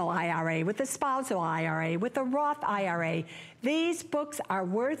traditional IRA with a spousal IRA, with a Roth IRA. These books are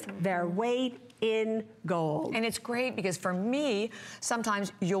worth their weight in gold. And it's great because for me,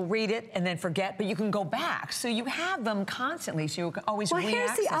 sometimes you'll read it and then forget, but you can go back. So you have them constantly, so you can always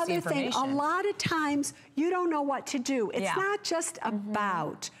re-access the information. Well, here's the other thing. A lot of times, you don't know what to do. It's not just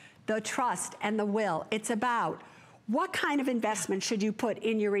about the trust and the will. It's about what kind of investment should you put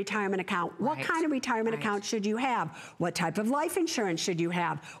in your retirement account? What kind of retirement account should you have? What type of life insurance should you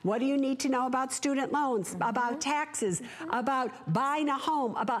have? What do you need to know about student loans, about taxes, about buying a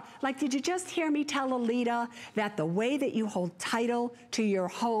home, about, like, did you just hear me tell Alita that the way that you hold title to your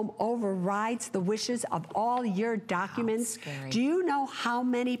home overrides the wishes of all your documents? Do you know how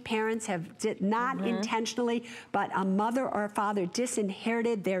many parents have not intentionally, but a mother or a father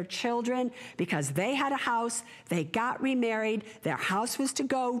disinherited their children because they had a house, they got remarried, their house was to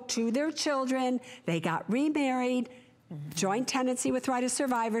go to their children, they got remarried, joint tenancy with right of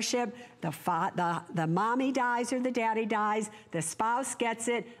survivorship, the mommy dies or the daddy dies, the spouse gets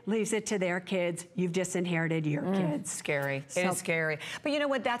it, leaves it to their kids, you've disinherited your kids. Scary. It is scary. But you know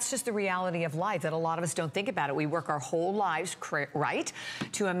what, that's just the reality of life, that a lot of us don't think about it. We work our whole lives, right,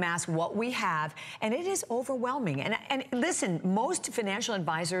 to amass what we have, and it is overwhelming. And listen, most financial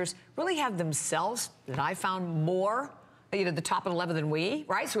advisors really have themselves, that I found, more the top of the level than we,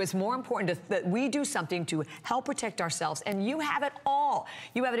 right? So it's more important that we do something to help protect ourselves, and you have it all.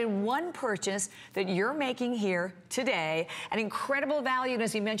 You have it in one purchase that you're making here today, an incredible value. And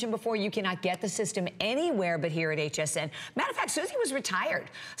as you mentioned before, you cannot get the system anywhere but here at HSN. Matter of fact, Susie was retired.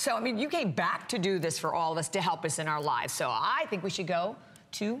 So, I mean, you came back to do this for all of us to help us in our lives. So I think we should go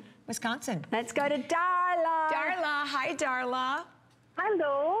to Wisconsin. Let's go to Darla. Darla, hi, Darla.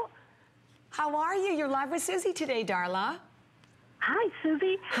 Hello. How are you? You're live with Susie today, Darla. Hi,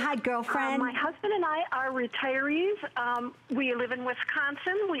 Susie. Hi, girlfriend. My husband and I are retirees. We live in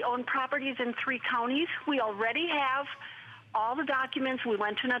Wisconsin. We own properties in 3 counties. We already have all the documents. We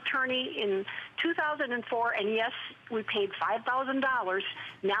went to an attorney in 2004, and yes, we paid $5,000.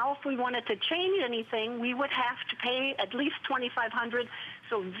 Now, if we wanted to change anything, we would have to pay at least $2,500.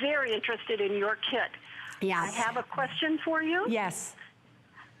 So very interested in your kit. Yes. I have a question for you. Yes.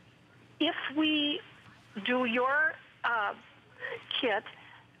 If we do your kit,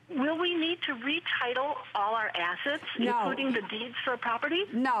 will we need to retitle all our assets, including the deeds for a property?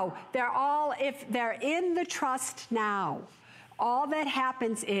 No, if they're in the trust now, all that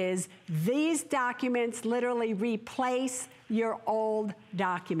happens is these documents literally replace your old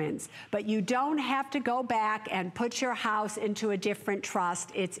documents. But you don't have to go back and put your house into a different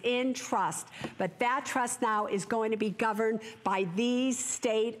trust. It's in trust. But that trust now is going to be governed by these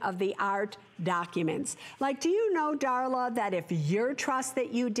state-of-the-art documents. Like, do you know, Darla, that if your trust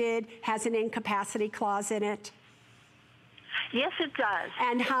that you did has an incapacity clause in it? Yes, it does.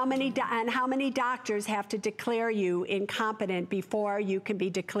 And how many doctors have to declare you incompetent before you can be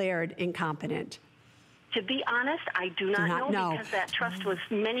declared incompetent? To be honest, I do not know because that trust was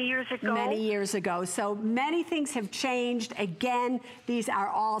many years ago. Many years ago. So many things have changed. Again, these are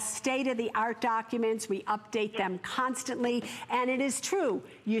all state-of-the-art documents. We update them constantly. And it is true,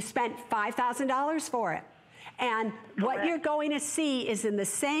 you spent $5,000 for it. And what you're going to see is in the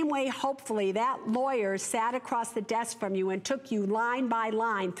same way, hopefully, that lawyer sat across the desk from you and took you line by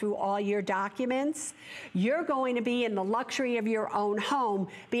line through all your documents. You're going to be in the luxury of your own home,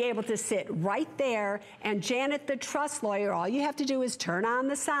 be able to sit right there, and Janet, the trust lawyer, all you have to do is turn on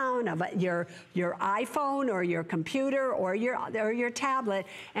the sound of your iPhone or your computer or your tablet,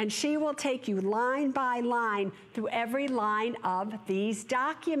 and she will take you line by line through every line of these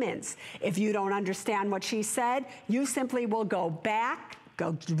documents. If you don't understand what she said, you simply will go back,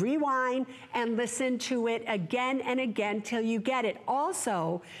 rewind, and listen to it again and again till you get it.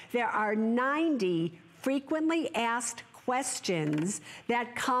 Also, there are 90 frequently asked questions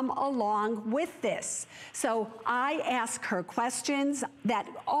that come along with this. So I ask her questions that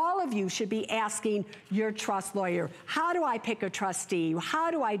all of you should be asking your trust lawyer. How do I pick a trustee?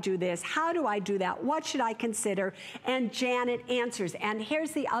 How do I do this? How do I do that? What should I consider? And Janet answers. And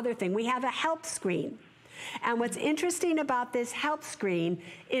here's the other thing. We have a help screen. And what's interesting about this help screen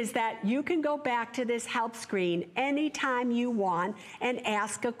is that you can go back to this help screen anytime you want and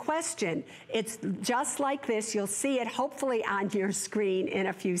ask a question. It's just like this. You'll see it hopefully on your screen in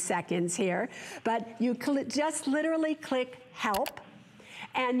a few seconds here. But you just literally click help.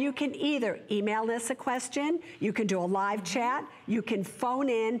 And you can either email us a question, you can do a live chat, you can phone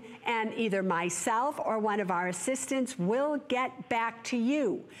in, and either myself or one of our assistants will get back to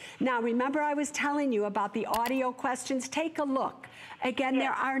you. Now, remember I was telling you about the audio questions? Take a look. Again,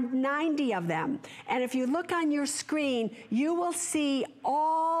 there are 90 of them. And if you look on your screen, you will see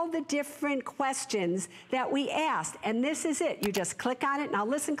all the different questions that we asked. And this is it. You just click on it. Now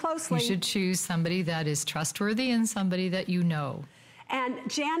listen closely. You should choose somebody that is trustworthy and somebody that you know. And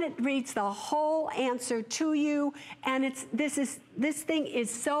Janet reads the whole answer to you, and this thing is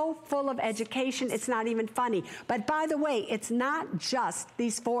so full of education, it's not even funny. But by the way, it's not just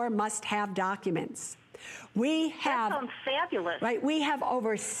these 4 must-have documents. We have, that sounds fabulous. Right, we have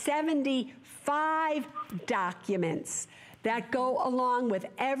over 75 documents that go along with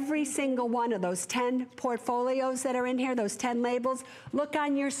every single one of those 10 portfolios that are in here, those 10 labels. Look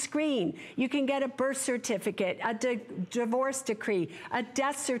on your screen. You can get a birth certificate, a divorce decree, a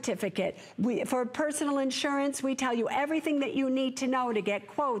death certificate. For personal insurance, we tell you everything that you need to know to get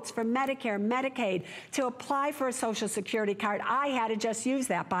quotes for Medicare, Medicaid, to apply for a Social Security card. I had to just use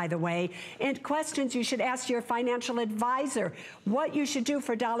that, by the way. And questions you should ask your financial advisor, what you should do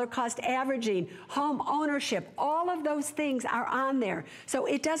for dollar cost averaging, home ownership, all of those things are on there. So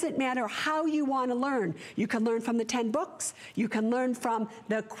it doesn't matter how you want to learn. You can learn from the 10 books. You can learn from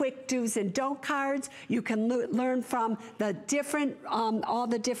the quick do's and don't cards. You can learn from the different, all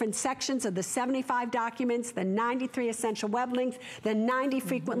the different sections of the 75 documents, the 93 essential web links, the 90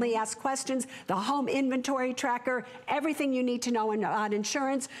 frequently asked questions, the home inventory tracker, everything you need to know about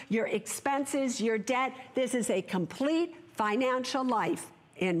insurance, your expenses, your debt. This is a complete financial life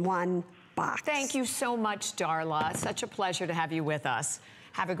in one box. Thank you so much, Darla. Such a pleasure to have you with us.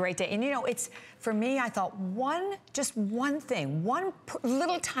 Have a great day. And you know, it's, for me, I thought just one thing, one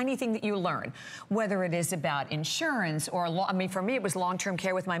little tiny thing that you learn, whether it is about insurance or, I mean, for me, it was long-term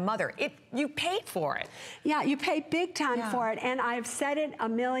care with my mother. You paid for it. Yeah, you pay big time for it. And I've said it a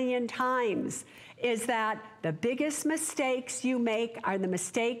million times, is that the biggest mistakes you make are the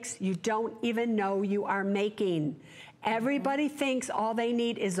mistakes you don't even know you are making. Everybody thinks all they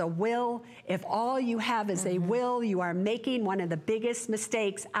need is a will. If all you have is a will, you are making one of the biggest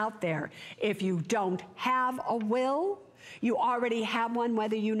mistakes out there. If you don't have a will, you already have one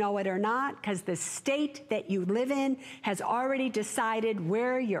whether you know it or not, because the state that you live in has already decided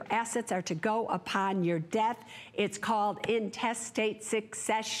where your assets are to go upon your death. It's called intestate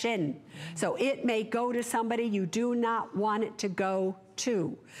succession. So it may go to somebody you do not want it to go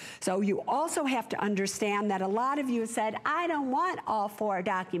to. So you also have to understand that a lot of you said, I don't want all 4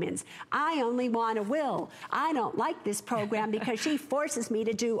 documents. I only want a will. I don't like this program because she forces me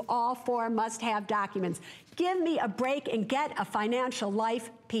to do all 4 must-have documents. Give me a break and get a financial life,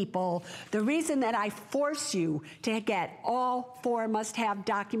 people. The reason that I force you to get all 4 must-have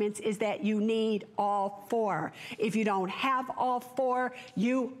documents is that you need all 4. If you don't have all 4,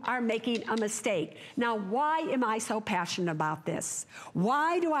 you are making a mistake. Now, why am I so passionate about this?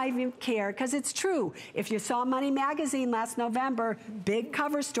 Why do I even care? Because it's true. If you saw Money Magazine last November, big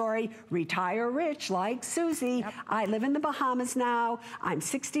cover story, retire rich like Suze. Yep. I live in the Bahamas now. I'm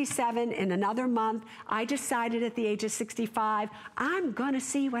 67 in another month. I decided at the age of 65, I'm going to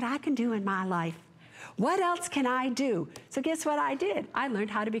see what I can do in my life. what else can I do? So guess what I did? I learned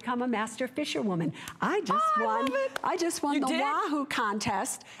how to become a master fisherwoman. I just won the Wahoo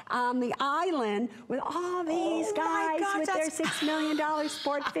contest on the island with all these guys with their $6 million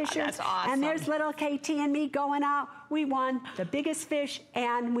sport fishing. That's awesome. And there's little KT and me going out. We won the biggest fish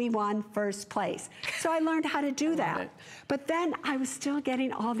and we won first place. So I learned how to do that. But then I was still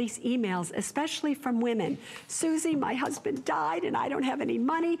getting all these emails, especially from women. Susie, my husband died and I don't have any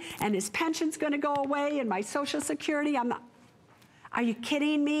money and his pension's gonna go away and my Social Security, I'm not. Are you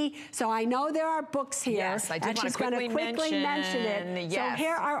kidding me? So I know there are books here. Yes, I did and she's going to quickly mention it. Yes. So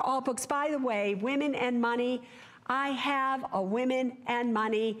here are all books. By the way, Women and Money. I have a Women and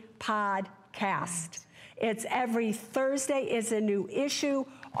Money podcast. It's every Thursday is a new issue.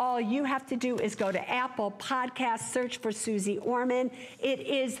 All you have to do is go to Apple Podcasts, search for Suze Orman. It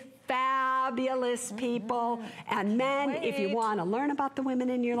is fabulous, people. And men, if you want to learn about the women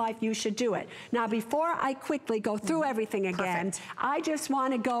in your life, you should do it. Now, before I quickly go through everything again, I just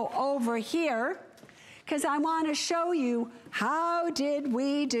want to go over here because I want to show you how did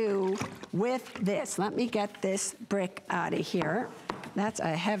we do with this. Let me get this brick out of here. That's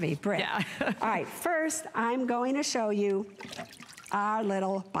a heavy brick. Yeah. All right, first I'm going to show you our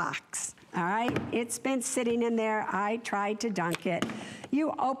little box. All right, it's been sitting in there. I tried to dunk it.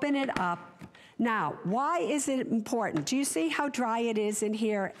 You open it up. Now, why is it important? Do you see how dry it is in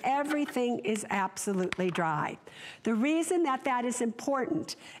here? Everything is absolutely dry. The reason that that is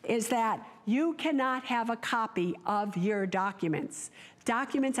important is that you cannot have a copy of your documents.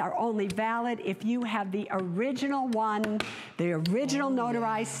 Documents are only valid if you have the original one, the original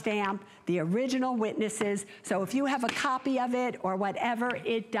notarized stamp, the original witnesses. So if you have a copy of it or whatever,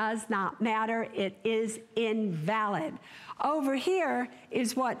 it does not matter. It is invalid. Over here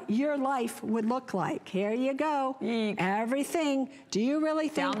is what your life would look like. Here you go. Eek. Everything. Do you really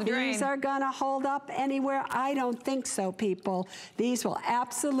think these are going to hold up anywhere? I don't think so, people. These will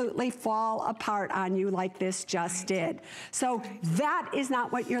absolutely fall apart on you like this just did. So that is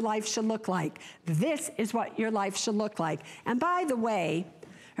not what your life should look like. This is what your life should look like. And by the way,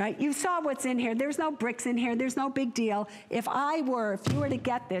 right, you saw what's in here. There's no bricks in here. There's no big deal. If you were to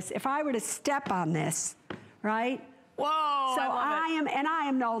get this, if I were to step on this, right? Whoa, so I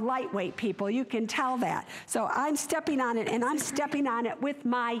am no lightweight, people. You can tell that. So I'm stepping on it, and I'm stepping on it with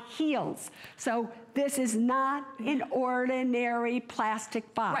my heels. So this is not an ordinary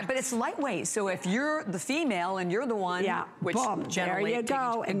plastic box. Right, but it's lightweight. So if you're the female and you're the one, which boom, there you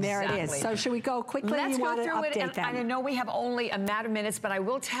go, and there it is. So should we go quickly? Let's go through it, and I know we have only a matter of minutes, but I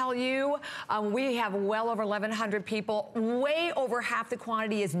will tell you, we have well over 1,100 people. Way over half the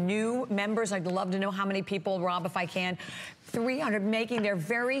quantity is new members. I'd love to know how many people, Rob, if I can. 300 making their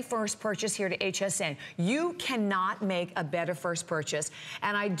very first purchase here to HSN. You cannot make a better first purchase.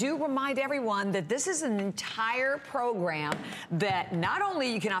 And I do remind everyone that this is an entire program that not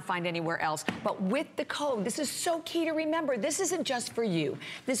only you cannot find anywhere else, but with the code. This is so key to remember. This isn't just for you.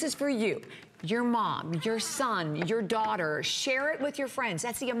 This is for you. Your mom, your son, your daughter, share it with your friends.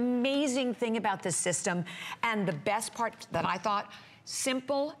 That's the amazing thing about this system. And the best part that I thought,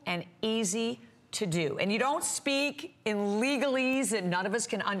 simple and easy to do. And you don't speak in legalese that none of us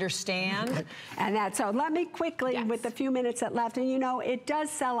can understand. And that's so. Let me quickly, with the few minutes that left, and you know, it does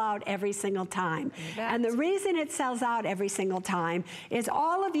sell out every single time. And the reason it sells out every single time is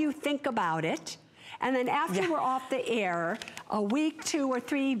all of you think about it, and then after we're off the air, a week, 2 or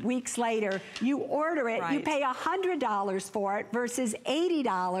 3 weeks later, you order it, you pay $100 for it versus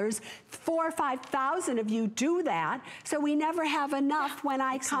 $80. 4,000 or 5,000 of you do that. So we never have enough when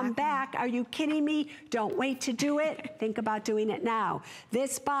I come back. Are you kidding me? Don't wait to do it. Think about doing it now.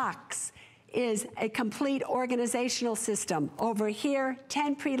 This box is a complete organizational system. Over here,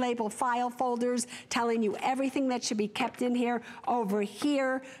 10 pre-labeled file folders telling you everything that should be kept in here. Over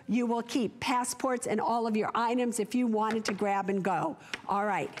here, you will keep passports and all of your items if you wanted to grab and go. All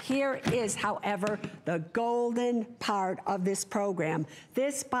right, here is, however, the golden part of this program.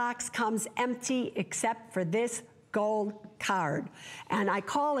 This box comes empty except for this gold card. And I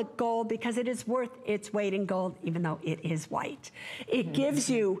call it gold because it is worth its weight in gold, even though it is white. It gives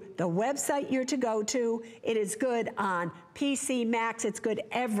you the website you're to go to. It is good on PC, Macs. It's good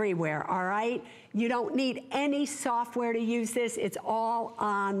everywhere, all right? You don't need any software to use this. It's all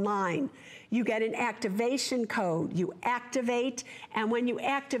online. You get an activation code. You activate, and when you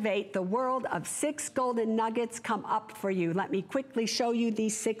activate, the world of 6 golden nuggets come up for you. Let me quickly show you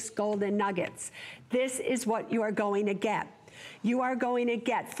these 6 golden nuggets. This is what you are going to get. You are going to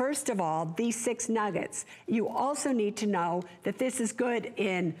get, first of all, these 6 nuggets. You also need to know that this is good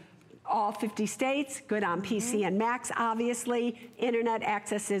in all 50 states, good on PC and Macs, obviously. Internet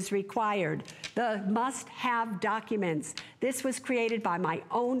access is required. The must-have documents. This was created by my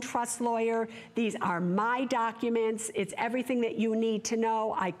own trust lawyer. These are my documents. It's everything that you need to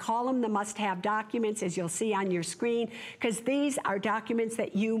know. I call them the must-have documents, as you'll see on your screen, because these are documents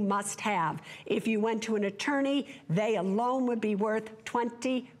that you must have. If you went to an attorney, they alone would be worth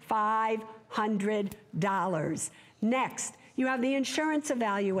 $2,500. Next, you have the insurance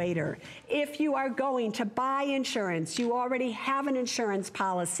evaluator. If you are going to buy insurance, you already have an insurance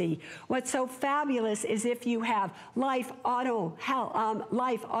policy. What's so fabulous is if you have life, auto, health,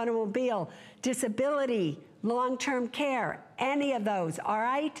 life, automobile, disability, long-term care, any of those, all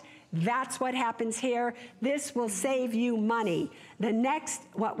right? That's what happens here. This will save you money. The next,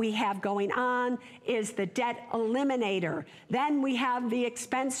 what we have going on is the debt eliminator. Then we have the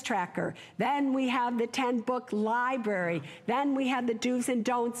expense tracker. Then we have the 10-book library. Then we have the do's and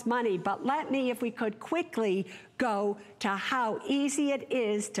don'ts money. But let me, if we could quickly go to how easy it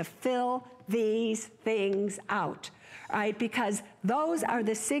is to fill these things out. Right, because those are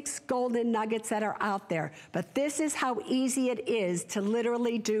the 6 golden nuggets that are out there. But this is how easy it is to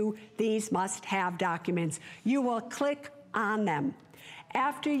literally do these must-have documents. You will click on them.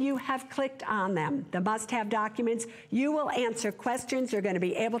 After you have clicked on them, the must-have documents, you will answer questions. You're going to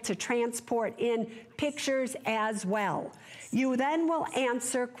be able to transport in pictures as well. You then will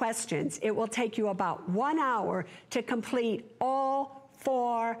answer questions. It will take you about 1 hour to complete all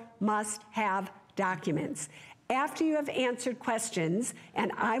 4 must-have documents. After you have answered questions,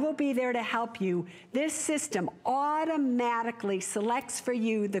 and I will be there to help you, this system automatically selects for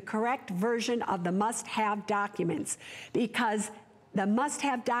you the correct version of the must-have documents, because the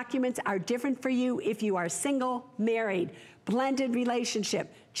must-have documents are different for you if you are single, married, blended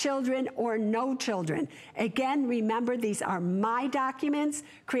relationship, children or no children. Again, remember, these are my documents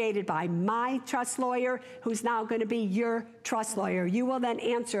created by my trust lawyer, who's now going to be your trust lawyer. You will then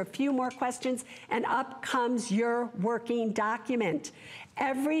answer a few more questions, and up comes your working document.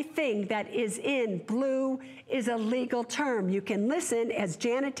 Everything that is in blue is a legal term. You can listen as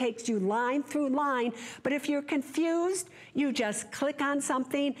Janet takes you line through line, but if you're confused, you just click on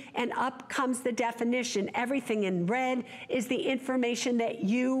something and up comes the definition. Everything in red is the information that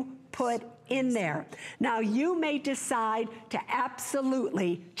you put in there. Now, you may decide to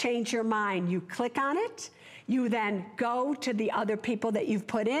absolutely change your mind. You click on it. You then go to the other people that you've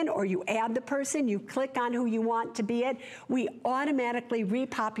put in, or you add the person, you click on who you want to be it. We automatically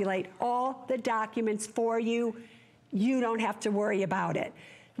repopulate all the documents for you. You don't have to worry about it.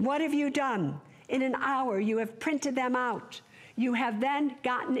 What have you done? In an hour, you have printed them out. You have then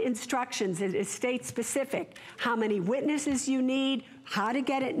gotten instructions. It is state specific. How many witnesses you need, how to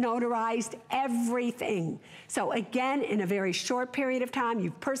get it notarized, everything. So again, in a very short period of time,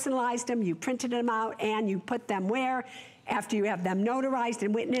 you've personalized them, you printed them out, and you put them where? After you have them notarized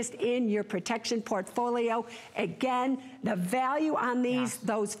and witnessed in your protection portfolio. Again, the value on these,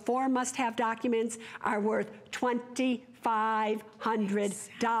 those 4 must-have documents are worth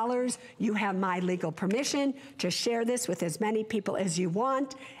 $2,500. You have my legal permission to share this with as many people as you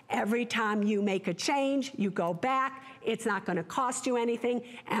want. Every time you make a change, you go back. It's not going to cost you anything,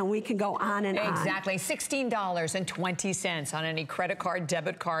 and we can go on and on. Exactly. $16.20 on any credit card,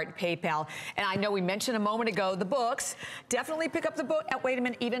 debit card, PayPal. And I know we mentioned a moment ago the books. Definitely pick up the book. Wait a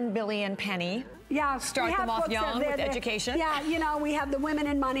minute, even Billy and Penny. Yeah. Start them off young with education. Yeah, you know, we have the Women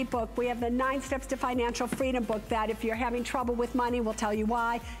in Money book. We have the 9 Steps to Financial Freedom book that if you're having trouble with money, we'll tell you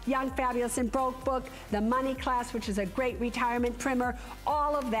why. Young, Fabulous, and Broke book. The Money Class, which is a great retirement primer.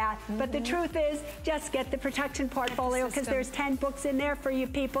 All of that. But the truth is, just get the protection portfolio, because there's 10 books in there for you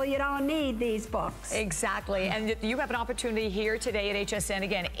people. You don't need these books. Exactly. And you have an opportunity here today at HSN.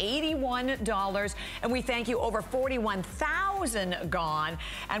 Again, $81. And we thank you. Over 41,000 gone.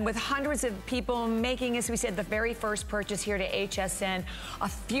 And with hundreds of people making, as we said, the very first purchase here to HSN. A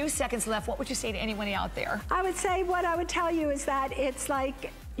few seconds left. What would you say to anyone out there? I would say, what I would tell you is that it's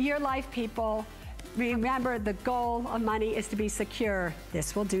like your life, people. Remember, the goal of money is to be secure.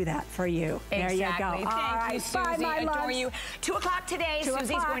 This will do that for you. Exactly. There you go. Thank you, Suze. Bye, my Adore loves. you. 2 o'clock today.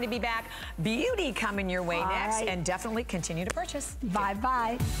 Susie's going to be back. Beauty coming your way next. Right. And definitely continue to purchase.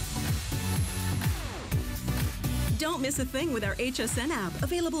 Bye-bye. Don't miss a thing with our HSN app,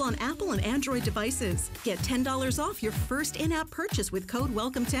 available on Apple and Android devices. Get $10 off your first in-app purchase with code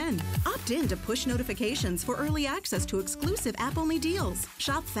WELCOME10. Opt in to push notifications for early access to exclusive app-only deals.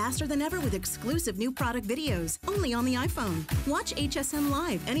 Shop faster than ever with exclusive new product videos, only on the iPhone. Watch HSN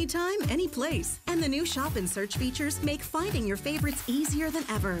Live anytime, any place. And the new shop and search features make finding your favorites easier than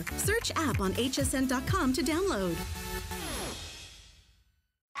ever. Search app on hsn.com to download.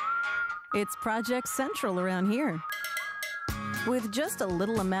 It's Project Central around here. With just a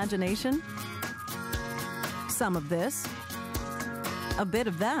little imagination, some of this, a bit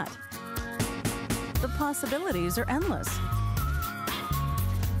of that. The possibilities are endless.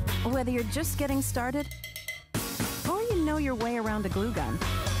 Whether you're just getting started or you know your way around a glue gun,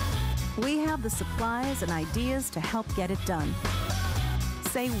 we have the supplies and ideas to help get it done.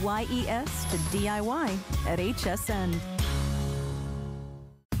 Say YES to DIY at HSN.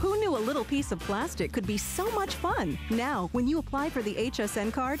 Who knew a little piece of plastic could be so much fun? Now, when you apply for the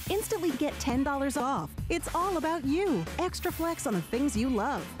HSN card, instantly get $10 off. It's all about you. Extra flex on the things you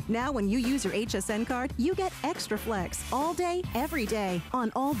love. Now, when you use your HSN card, you get extra flex all day, every day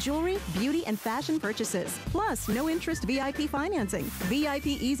on all jewelry, beauty, and fashion purchases. Plus, no interest VIP financing, VIP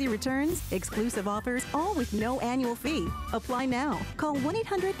easy returns, exclusive offers, all with no annual fee. Apply now. Call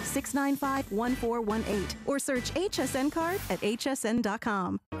 1-800-695-1418 or search HSN card at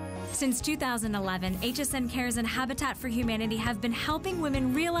hsn.com. Since 2011, HSN Cares and Habitat for Humanity have been helping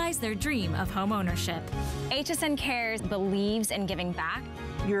women realize their dream of home ownership. HSN Cares believes in giving back.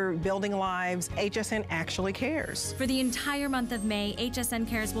 You're building lives. HSN actually cares. For the entire month of May, HSN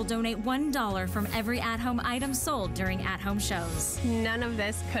Cares will donate $1 from every at-home item sold during at-home shows. None of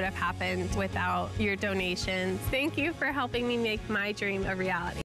this could have happened without your donations. Thank you for helping me make my dream a reality.